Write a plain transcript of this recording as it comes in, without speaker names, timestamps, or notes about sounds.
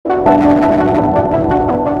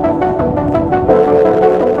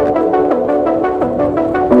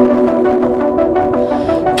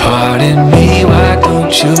Pardon me, why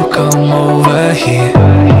don't you come over here?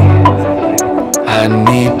 I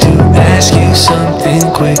need to ask you something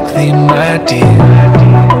quickly, my dear.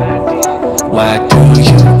 Why do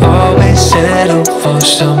you always settle for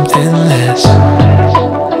something less?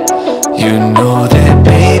 You know that,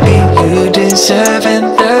 baby, you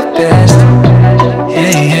deserving the best.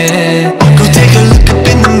 Yeah, yeah. Go take a look up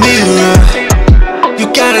in the mirror. You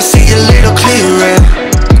gotta see a little clearer.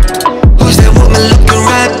 Who's that woman looking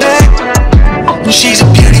right back? And she's a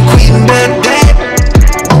beauty queen, bad, bad.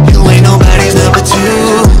 You ain't nobody's number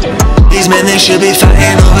two. These men, they should be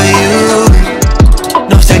fighting over you.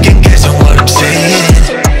 No second guessing what I'm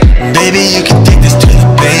saying. Baby, you can take this to the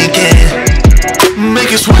bank and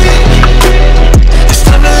make it sweet.